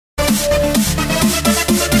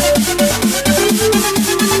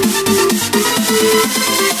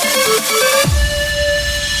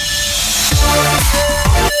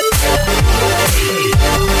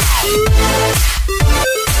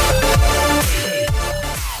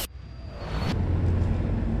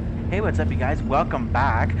what's up, you guys? Welcome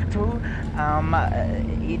back to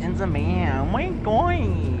Agents of Mayhem. Oh my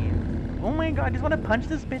god! Oh my god! I just want to punch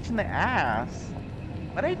this bitch in the ass,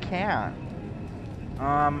 but I can't.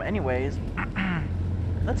 Anyways,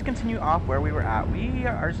 let's continue off where we were at. We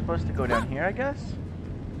are supposed to go down here, I guess.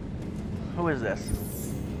 Who is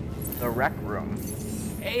this? The rec room.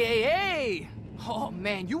 Hey! Oh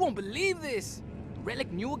man, you won't believe this.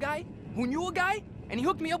 Relic knew a guy who knew a guy, and he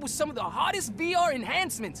hooked me up with some of the hottest VR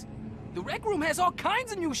enhancements. The rec room has all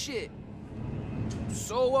kinds of new shit.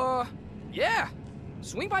 So, yeah.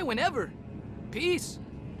 Swing by whenever. Peace.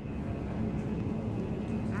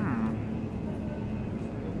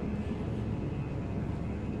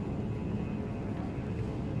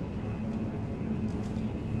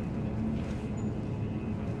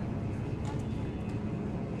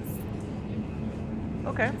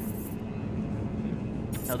 Okay.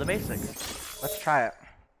 Know the basics. Let's try it.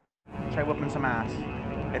 Try whooping some ass.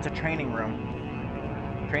 It's a training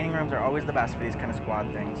room. Training rooms are always the best for these kind of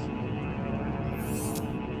squad things.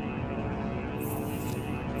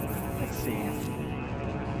 Let's see.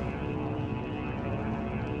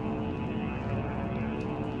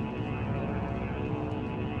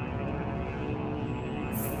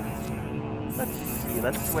 Let's see.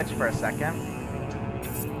 Let's switch for a second.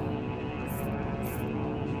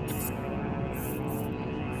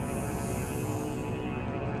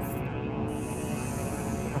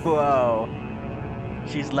 Whoa,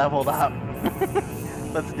 she's leveled up.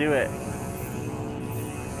 Let's do it.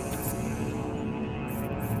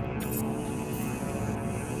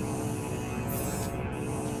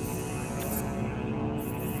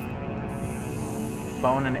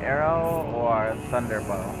 Bone and arrow or thunder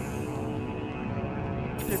bow?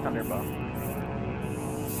 Let's do thunder bow.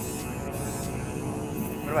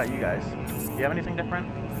 What about you guys? Do you have anything different?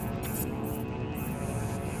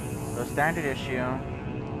 So standard issue.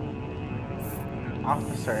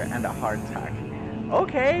 Officer and a hardtack.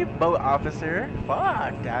 Okay, boat officer.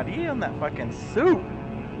 Fuck, daddy, in that fucking suit.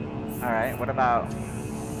 Alright, what about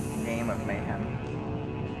Game of Mayhem?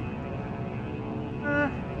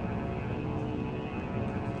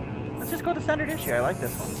 Let's just go to standard issue. I like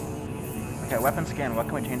this one. Okay, weapon skin. What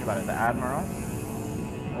can we change about it? The Admiral?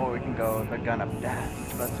 Or we can go the gun of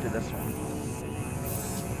death. Let's do this one.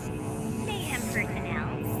 Mayhem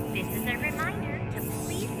personnel, this is a reminder to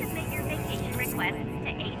please submit your vacation requests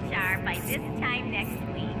to HR by this time next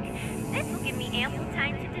week. This will give me ample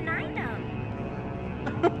time to deny them.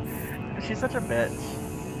 She's such a bitch.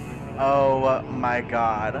 Oh my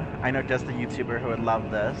god. I know just a YouTuber who would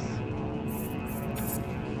love this.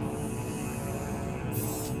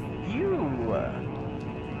 You.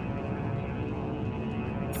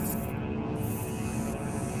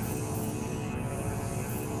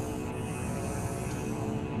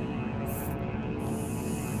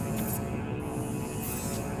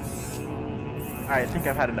 Alright, I think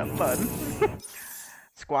I've had enough fun.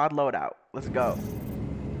 Squad loadout. Let's go.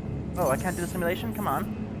 Oh, I can't do the simulation? Come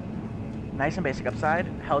on. Nice and basic upside.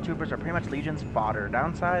 Hell troopers are pretty much Legion's fodder.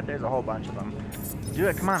 Downside, there's a whole bunch of them. Do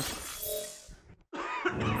it, come on.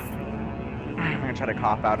 I'm gonna try to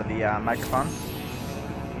cough out of the microphone.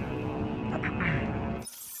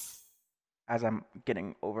 As I'm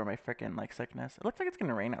getting over my frickin' like sickness. It looks like it's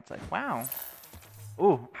gonna rain outside. Wow.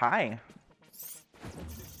 Ooh, hi.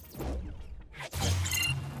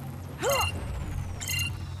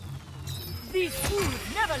 These fools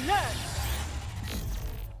never learn!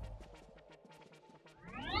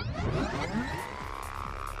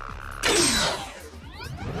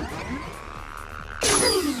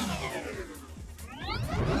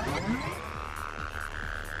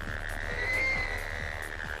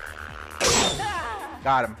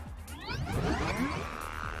 Got him.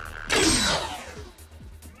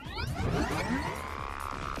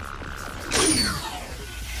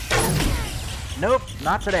 Nope,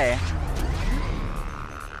 not today.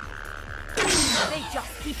 They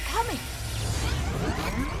just keep coming!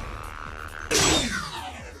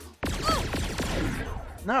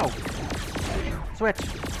 No. Switch.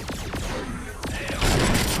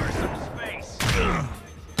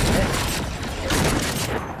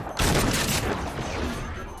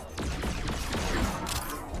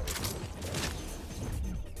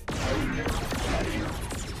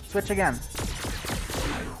 Switch again.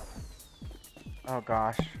 Oh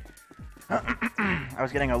gosh. I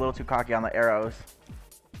was getting a little too cocky on the arrows.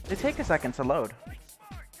 They take a second to load.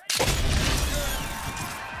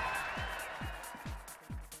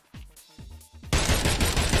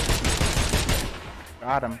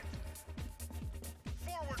 Got him.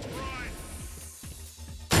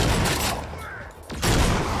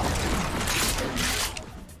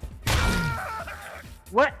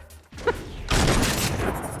 What?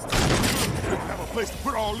 place to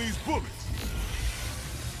put all these bullets.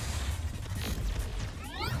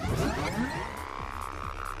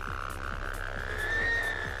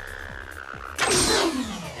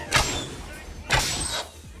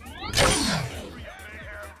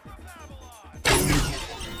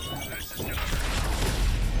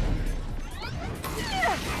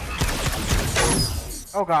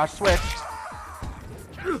 Oh gosh, switched.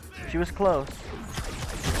 She was close.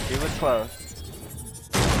 She was close.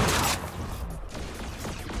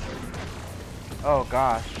 Oh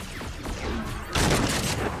gosh.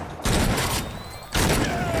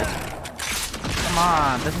 Come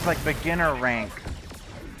on, this is like beginner rank.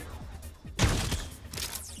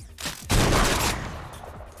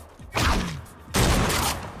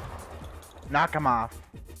 Knock him off.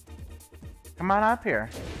 Come on up here.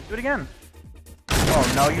 Do it again.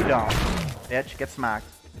 Oh, no you don't. Bitch, get smacked.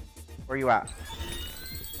 Where you at?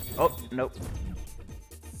 Oh, nope.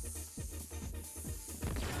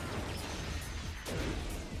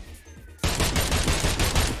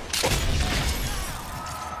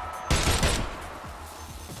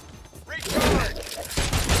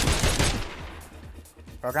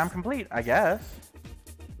 Program complete, I guess.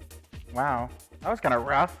 Wow, that was kind of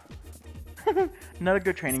rough. Not a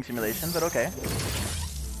good training simulation, but okay.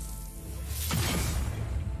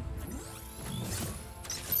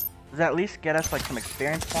 Does that at least get us like some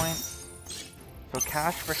experience points? So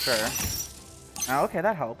cash for sure. Oh, okay,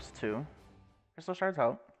 that helps too. Crystal shards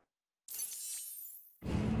help.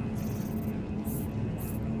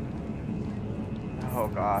 Oh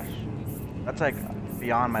gosh, that's like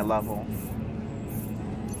beyond my level.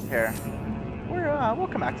 Here, we'll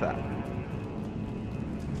come back to that.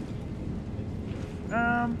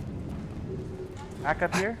 Back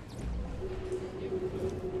up here.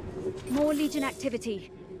 More Legion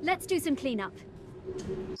activity. Let's do some cleanup.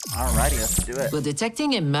 Alrighty, let's do it. We're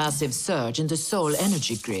detecting a massive surge in the Soul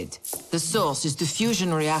energy grid. The source is the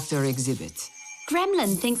fusion reactor exhibit.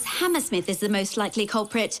 Gremlin thinks Hammersmith is the most likely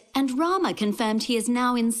culprit, and Rama confirmed he is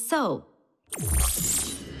now in Seoul.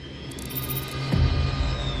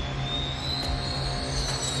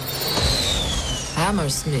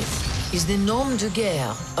 Hammersmith is the nom de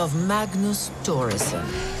guerre of Magnus Thoresen,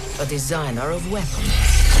 a designer of weapons.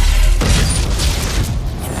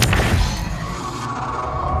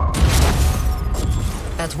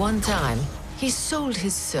 At one time, he sold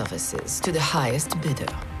his services to the highest bidder.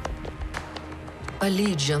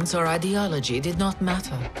 Allegiance or ideology did not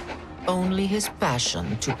matter, only his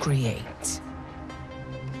passion to create.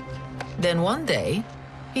 Then one day,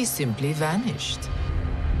 he simply vanished.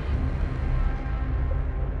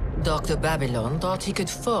 Dr. Babylon thought he could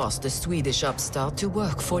force the Swedish upstart to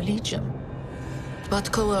work for Legion.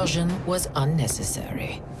 But coercion was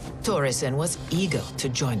unnecessary. Thoresen was eager to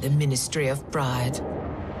join the Ministry of Pride.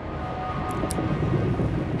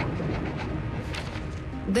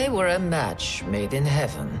 They were a match made in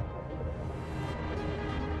heaven.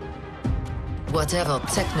 Whatever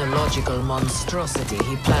technological monstrosity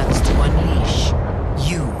he plans to unleash,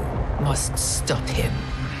 you must stop him.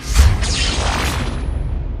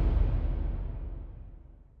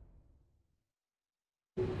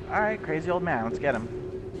 Alright, crazy old man, let's get him.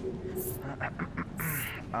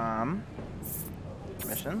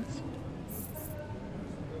 Missions.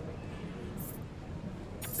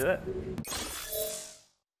 Let's do it.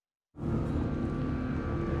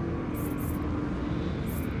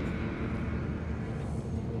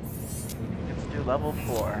 Let's do level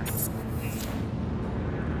 4.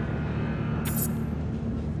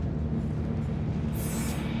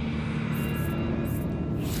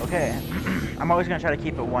 Okay, I'm always gonna try to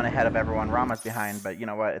keep it one ahead of everyone. Rama's behind, but you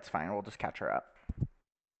know what? It's fine. We'll just catch her up.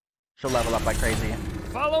 She'll level up like crazy.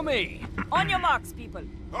 Follow me. On your marks, people.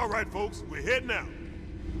 All right, folks, we're heading out.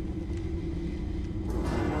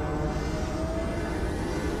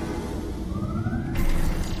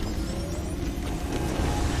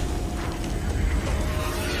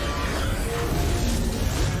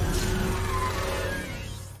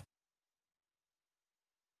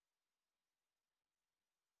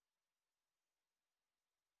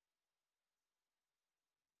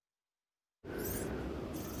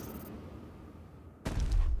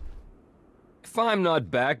 If I'm not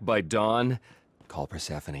back by dawn, call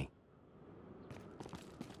Persephone.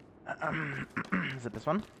 Is it this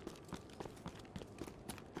one?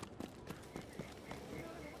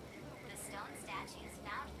 The stone statues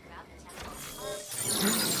found throughout the temple.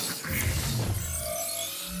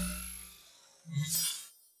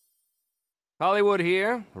 Hollywood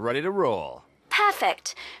here, ready to roll.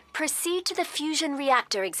 Perfect. Proceed to the fusion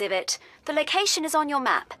reactor exhibit. The location is on your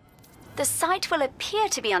map. The site will appear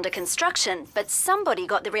to be under construction, but somebody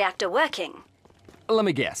got the reactor working. Let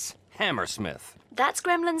me guess. Hammersmith. That's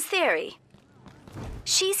Gremlin's theory.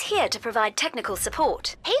 She's here to provide technical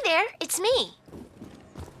support. Hey there, it's me.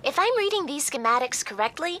 If I'm reading these schematics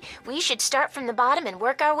correctly, we should start from the bottom and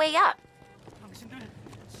work our way up.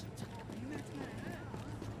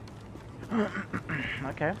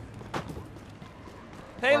 Okay.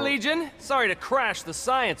 Hey, Legion. Sorry to crash the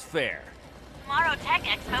science fair. Tomorrow Tech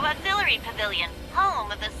Expo Auxiliary Pavilion,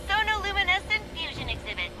 home of the sonoluminescent fusion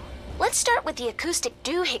exhibit. Let's start with the acoustic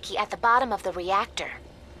doohickey at the bottom of the reactor.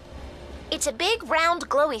 It's a big, round,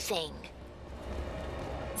 glowy thing.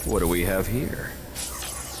 What do we have here?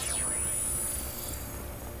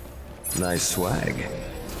 Nice swag.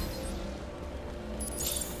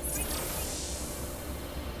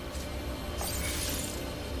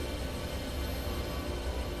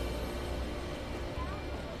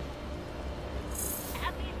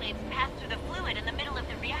 As these waves pass through the fluid in the middle of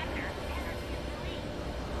the reactor,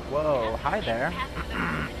 Whoa, hi there.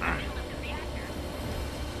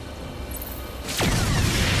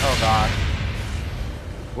 Oh god.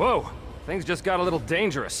 Whoa, things just got a little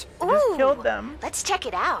dangerous. Just killed them. Let's check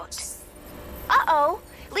it out. Uh-oh,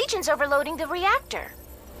 Legion's overloading the reactor.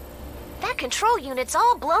 That control unit's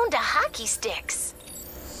all blown to hockey sticks.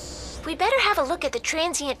 We better have a look at the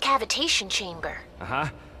transient cavitation chamber. Uh-huh.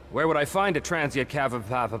 Where would I find a transient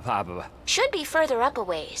cav... Should be further up a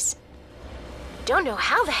ways. Don't know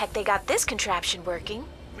how the heck they got this contraption working.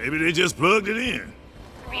 Maybe they just plugged it in.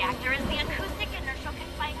 the reactor is the acoustic inertial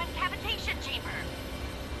confinement cavitation chamber.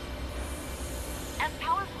 As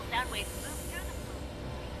powerful sound waves move through the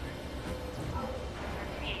fluid, are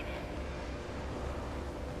created.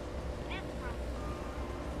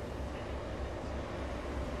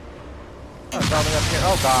 Oh, it's all the way up here.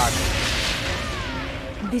 Oh god.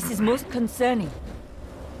 This is most concerning.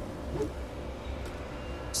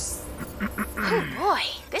 Oh boy,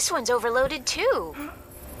 this one's overloaded too.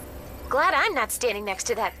 Glad I'm not standing next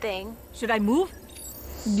to that thing. Should I move?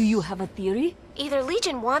 Do you have a theory? Either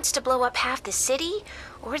Legion wants to blow up half the city,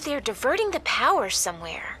 or they're diverting the power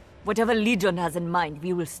somewhere. Whatever Legion has in mind,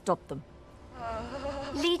 we will stop them.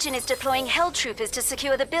 Legion is deploying Hell Troopers to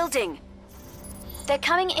secure the building. They're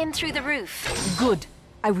coming in through the roof. Good.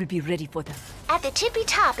 I will be ready for them. At the tippy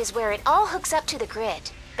top is where it all hooks up to the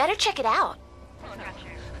grid. Better check it out.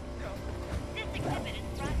 This exhibit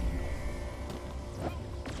is brought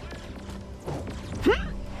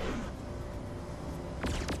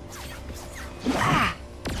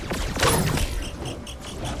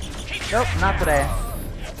Nope, not today.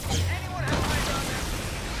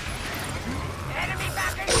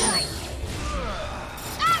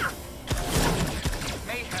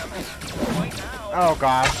 Oh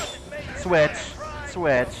gosh. Switch.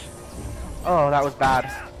 Switch. Oh, that was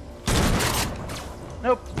bad.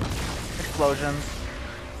 Nope. Explosions.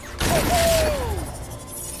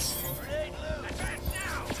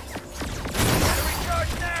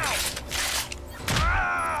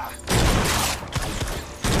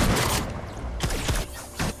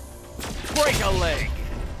 Break a leg.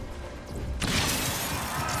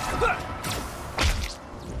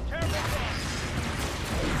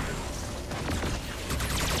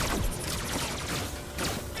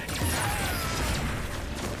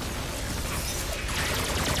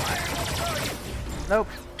 Nope.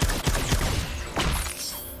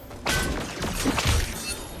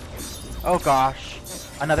 Oh gosh.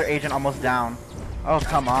 Another agent almost down. Oh,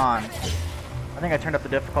 come on. I think I turned up the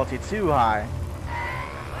difficulty too high.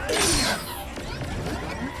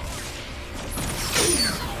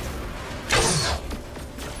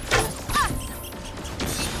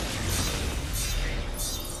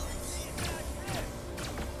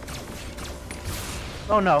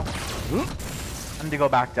 Oh no. I need to go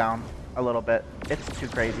back down a little bit. It's too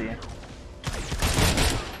crazy.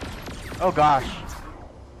 Oh gosh.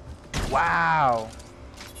 Wow.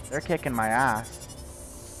 They're kicking my ass.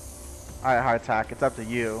 Alright, Heart Attack, it's up to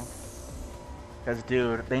you. Because,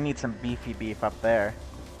 dude, they need some beefy beef up there.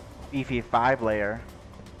 Beefy 5-layer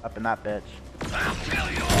up in that bitch.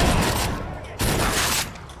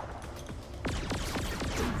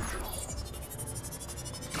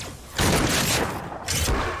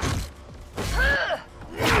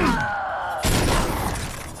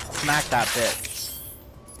 Smack that bitch.